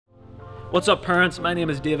What's up, parents? My name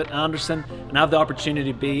is David Anderson and I have the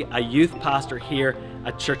opportunity to be a youth pastor here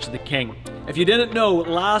at Church of the King. If you didn't know,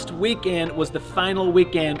 last weekend was the final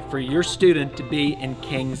weekend for your student to be in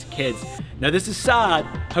King's Kids. Now this is sad,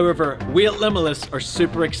 however, we at Limitless are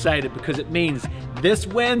super excited because it means this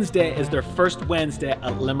Wednesday is their first Wednesday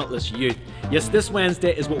at Limitless Youth. Yes, this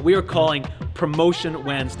Wednesday is what we are calling Promotion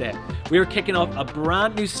Wednesday. We are kicking off a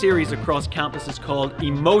brand new series across campuses called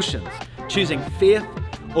Emotions, choosing faith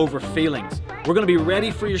over feelings. We're going to be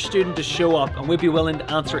ready for your student to show up and we'll be willing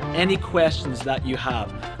to answer any questions that you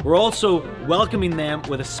have. We're also welcoming them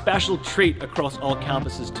with a special treat across all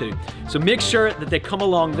campuses too. So make sure that they come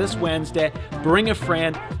along this Wednesday, bring a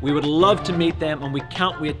friend. We would love to meet them and we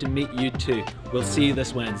can't wait to meet you too. We'll see you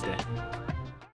this Wednesday.